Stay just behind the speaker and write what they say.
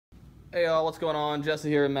Hey y'all, what's going on? Jesse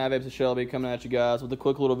here at Mad Babes of Shelby coming at you guys with a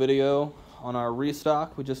quick little video on our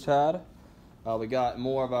restock we just had. We got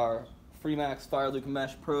more of our Freemax Fire Luke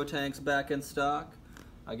Mesh Pro tanks back in stock.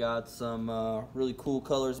 I got some really cool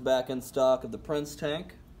colors back in stock of the Prince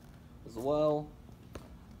tank as well.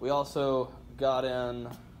 We also got in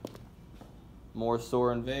more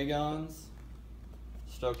Soarin' Vagons.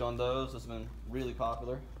 Stoked on those. This has been really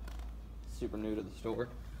popular. Super new to the store.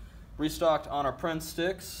 Restocked on our Prince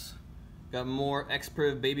sticks. Got more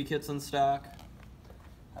X-Priv baby kits in stock.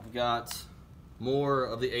 I've got more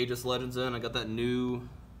of the Aegis Legends in. I got the new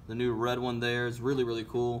red one there. It's really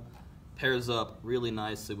cool. Pairs up really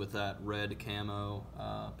nicely with that red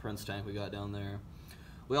camo Prince tank we got down there.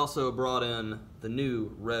 We also brought in the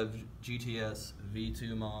new Rev GTS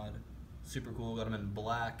V2 mod. Super cool. Got them in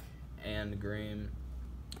black and green.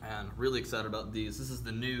 And really excited about these. This is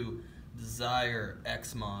the new Desire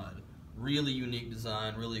X mod. Really unique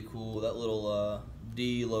design, really cool. That little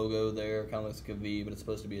D logo there kind of looks like a V, but it's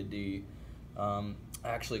supposed to be a D.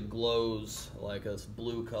 Actually glows like a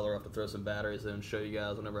blue color. I'll have to throw some batteries in and show you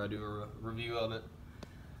guys whenever I do a review of it.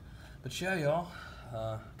 But yeah, y'all,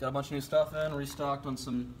 got a bunch of new stuff in, restocked on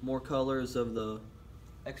some more colors of the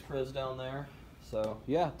X-Priz down there. So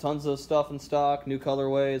yeah, tons of stuff in stock, new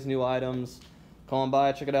colorways, new items. Come on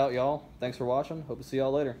by, check it out, y'all. Thanks for watching. Hope to see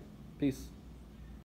y'all later. Peace.